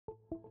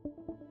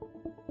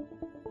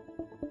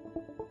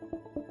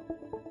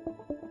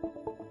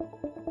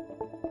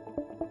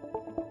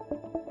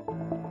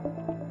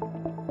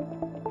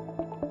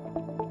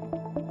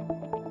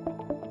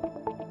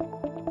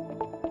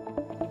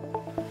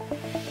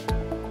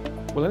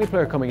Well, any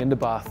player coming into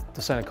Bath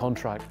to sign a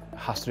contract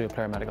has to do a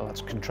player medical.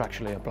 That's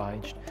contractually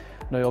obliged.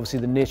 Now, obviously,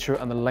 the nature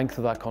and the length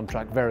of that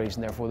contract varies,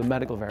 and therefore the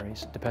medical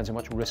varies. Depends how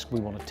much risk we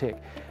want to take.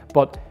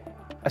 But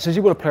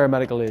essentially, what a player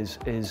medical is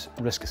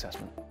risk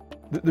assessment.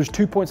 There's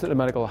 2 points that a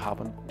medical will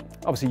happen.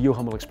 Obviously,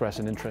 Johan will express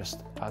an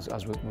interest,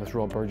 as with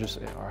Rob Burgess,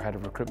 our head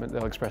of recruitment.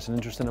 They'll express an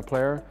interest in a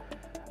player.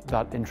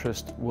 That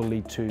interest will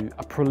lead to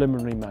a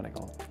preliminary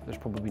medical. There's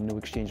probably no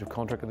exchange of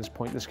contract at this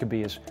point. This could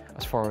be as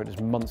far out as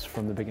months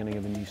from the beginning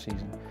of a new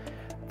season.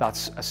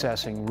 That's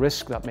assessing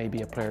risk. That may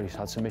be a player who's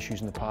had some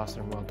issues in the past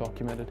that are well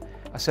documented.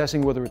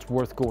 Assessing whether it's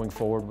worth going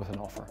forward with an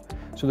offer.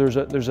 So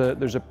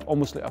there's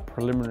almost like a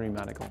preliminary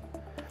medical.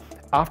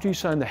 After you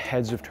sign the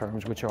heads of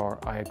terms, which are,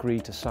 I agree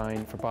to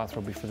sign for Bath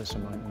Rugby for this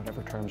amount,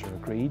 whatever terms are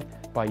agreed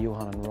by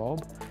Johan and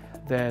Rob,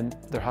 then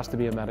there has to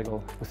be a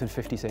medical within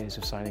 50 days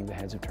of signing the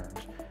heads of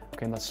terms.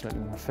 Okay, and that's slightly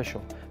more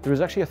official. There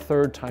is actually a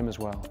third time as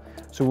well.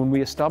 So when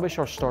we establish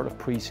our start of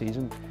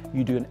pre-season,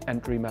 you do an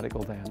entry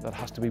medical then. That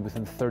has to be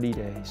within 30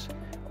 days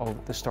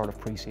of the start of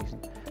pre-season.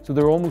 So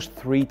there are almost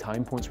 3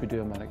 time points we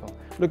do a medical,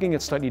 looking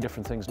at slightly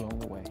different things along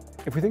the way.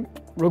 If we think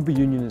rugby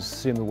union is the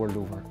same the world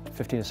over,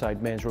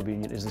 15-a-side men's rugby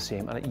union is the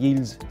same, and it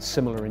yields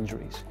similar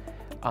injuries.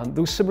 And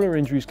those similar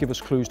injuries give us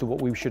clues to what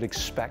we should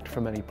expect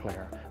from any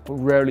player, but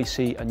rarely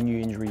see a new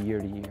injury year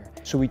to year.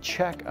 So we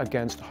check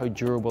against how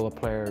durable a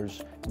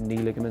player's knee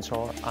ligaments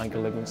are,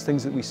 ankle ligaments,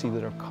 things that we see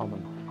that are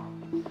common.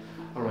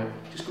 All right,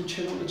 just go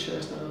chin on the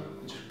chest now,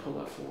 and just pull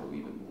that forward a wee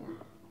bit more.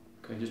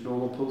 Okay, just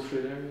normal pull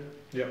through there.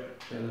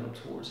 Yep. And then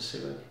up towards the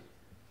ceiling.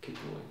 Keep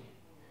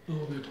going.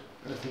 Oh, good.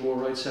 Anything more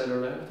right side or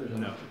left?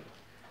 No. Okay.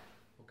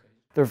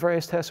 There are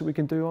various tests that we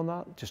can do on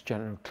that, just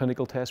general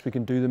clinical tests. We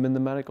can do them in the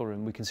medical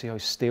room. We can see how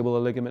stable a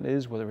ligament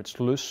is, whether it's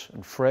loose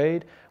and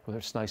frayed, whether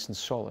it's nice and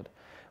solid.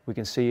 We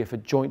can see if a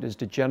joint is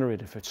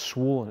degenerated, if it's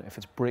swollen, if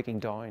it's breaking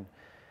down.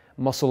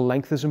 Muscle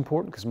length is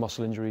important because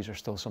muscle injuries are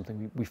still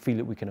something we feel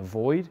that we can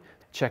avoid.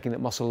 Checking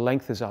that muscle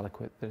length is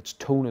adequate, that its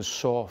tone is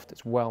soft,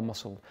 it's well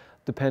muscled,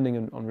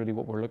 depending on really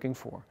what we're looking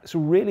for. So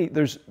really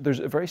there's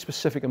a very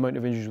specific amount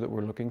of injuries that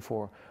we're looking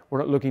for. We're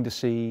not looking to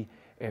see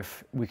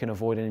if we can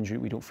avoid an injury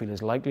we don't feel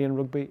is likely in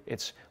rugby.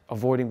 It's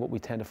avoiding what we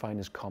tend to find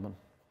is common.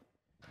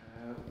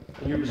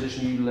 In your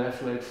position, you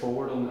left leg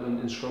forward in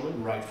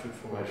scrumming? Right foot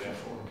forward. Right foot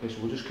forward. Okay,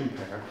 so we'll just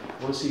compare.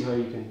 I want to see how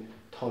you can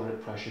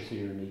tolerate pressure through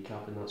your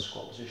kneecap in that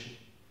squat position.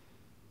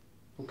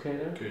 Okay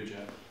there? Good, yeah.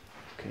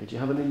 Okay, do you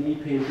have any knee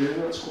pain doing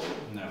that squat?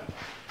 No.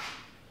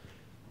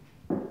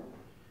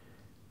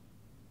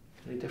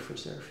 Any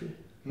difference there for you?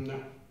 No.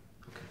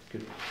 Okay,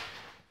 good.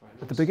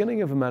 At the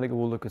beginning of a medical,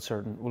 we'll look at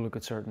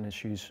certain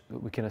issues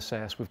that we can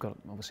assess. We've got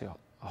obviously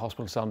a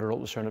hospital standard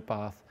ultrasound at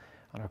Bath,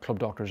 and our club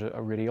doctors are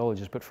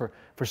radiologists. But for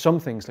some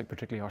things, like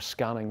particularly our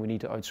scanning, we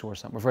need to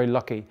outsource that. We're very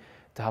lucky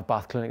to have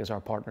Bath Clinic as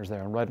our partners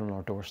there, and right on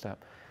our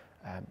doorstep,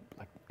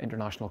 like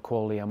international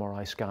quality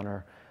MRI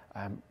scanner.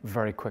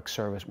 Very quick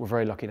service. We're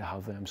very lucky to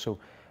have them. So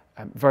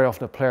very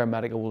often a player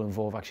medical will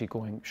involve actually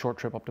going short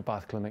trip up to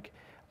Bath Clinic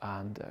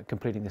and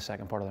completing the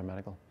second part of their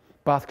medical.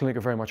 Bath Clinic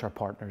are very much our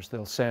partners.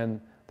 They'll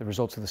send the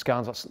results of the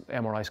scans.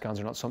 MRI scans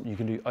are not something you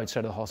can do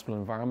outside of the hospital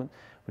environment.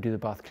 We do the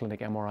Bath Clinic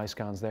MRI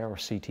scans there, or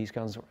CT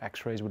scans, or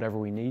X-rays, whatever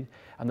we need,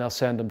 and they'll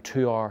send them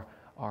to our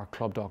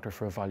club doctor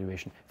for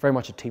evaluation. Very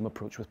much a team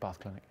approach with Bath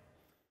Clinic.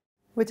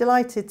 We're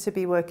delighted to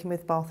be working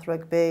with Bath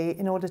Rugby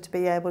in order to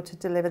be able to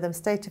deliver them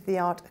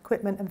state-of-the-art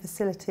equipment and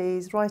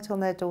facilities right on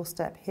their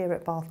doorstep here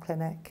at Bath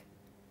Clinic.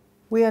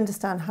 We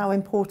understand how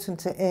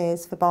important it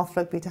is for Bath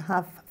Rugby to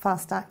have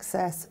fast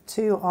access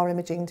to our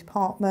imaging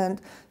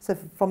department. So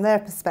from their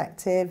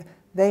perspective,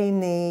 they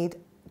need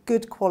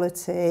good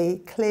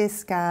quality, clear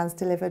scans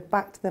delivered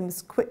back to them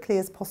as quickly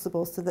as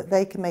possible so that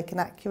they can make an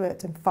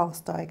accurate and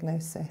fast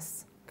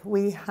diagnosis.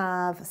 We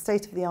have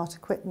state-of-the-art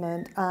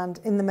equipment, and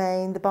in the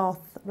main, the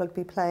Bath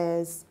Rugby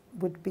players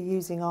would be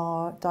using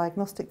our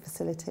diagnostic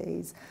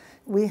facilities.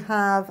 We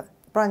have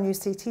brand new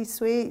CT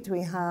suite,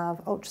 we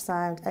have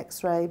ultrasound,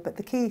 X-ray, but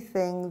the key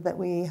thing that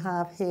we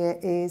have here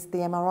is the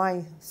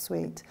MRI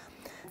suite.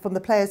 From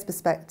the player's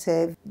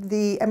perspective,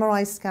 the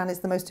MRI scan is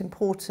the most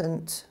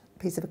important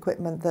piece of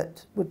equipment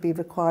that would be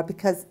required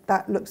because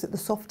that looks at the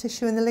soft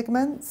tissue in the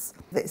ligaments.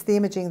 It's the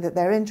imaging that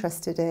they're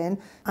interested in,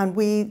 and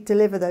we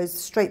deliver those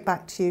straight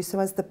back to you. So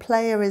as the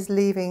player is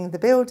leaving the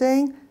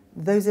building,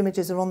 those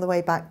images are on the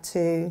way back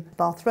to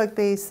Bath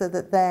Rugby so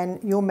that then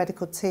your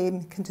medical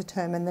team can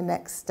determine the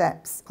next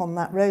steps on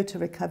that road to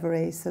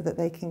recovery so that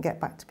they can get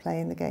back to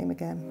playing the game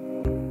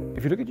again.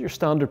 If you look at your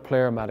standard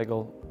player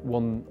medical,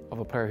 one of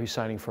a player who's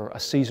signing for a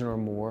season or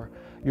more,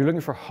 you're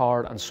looking for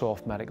hard and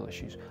soft medical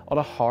issues. On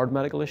a hard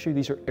medical issue,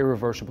 these are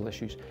irreversible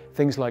issues.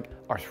 Things like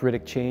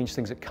arthritic change,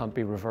 things that can't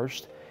be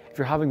reversed. If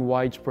you're having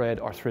widespread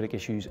arthritic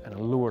issues in a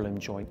lower limb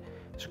joint,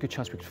 there's a good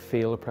chance we could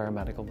fail a player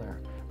medical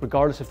there,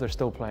 regardless if they're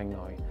still playing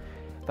now.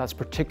 That's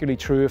particularly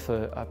true if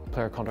a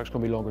player contract's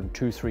going to be longer than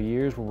 2-3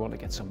 years. We want to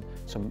get some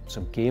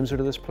games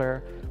out of this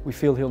player. We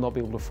feel he'll not be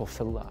able to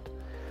fulfill that.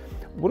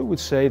 What I would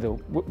say though,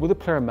 with a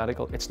player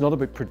medical, it's not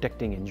about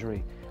predicting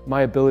injury.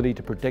 My ability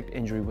to predict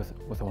injury with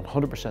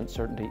 100%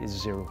 certainty is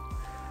zero.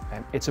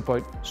 It's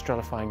about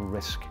stratifying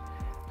risk.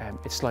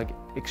 It's like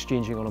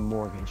exchanging on a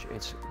mortgage.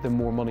 It's the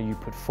more money you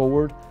put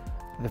forward,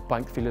 the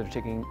bank feel they're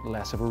taking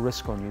less of a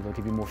risk on you. They'll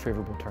give you more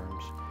favourable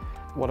terms.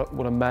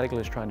 What a medical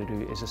is trying to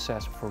do is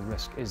assess for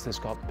risk. Is this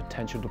got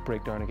potential to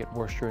break down and get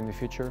worse during the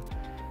future?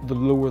 The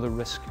lower the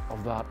risk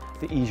of that,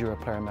 the easier a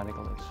player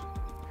medical is.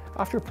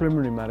 After a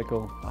preliminary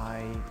medical,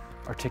 I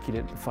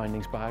articulate the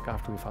findings back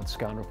after we've had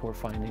scan report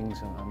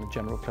findings and the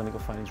general clinical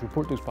findings.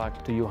 Report those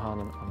back to Johan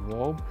and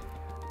Rob.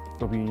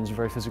 Rugby union is a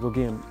very physical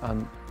game,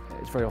 and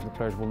it's very often the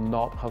players will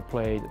not have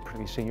played,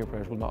 particularly senior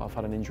players will not have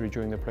had an injury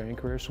during their playing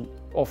career, so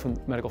often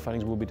medical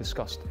findings will be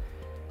discussed.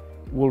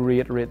 We'll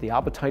reiterate the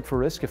appetite for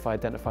risk if I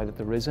identify that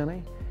there is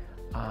any.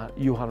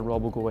 Johan and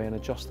Rob will go away and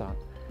adjust that.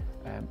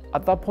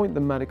 At that point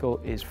the medical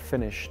is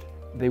finished.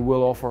 They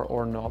will offer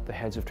or not the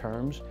heads of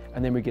terms,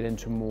 and then we get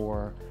into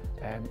more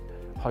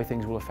how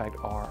things will affect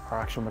our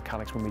actual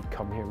mechanics when we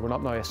come here. We're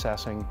not now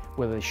assessing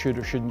whether they should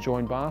or shouldn't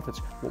join Bath, it's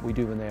what we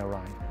do when they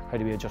arrive. How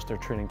do we adjust their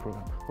training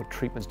programme? What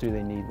treatments do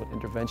they need? What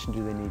intervention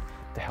do they need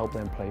to help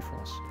them play for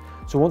us?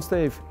 So once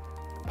they've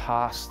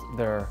passed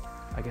their,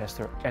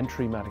 their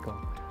entry medical,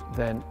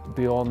 then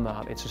beyond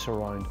that it's just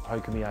around how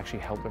can we actually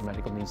help their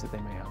medical needs that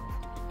they may have.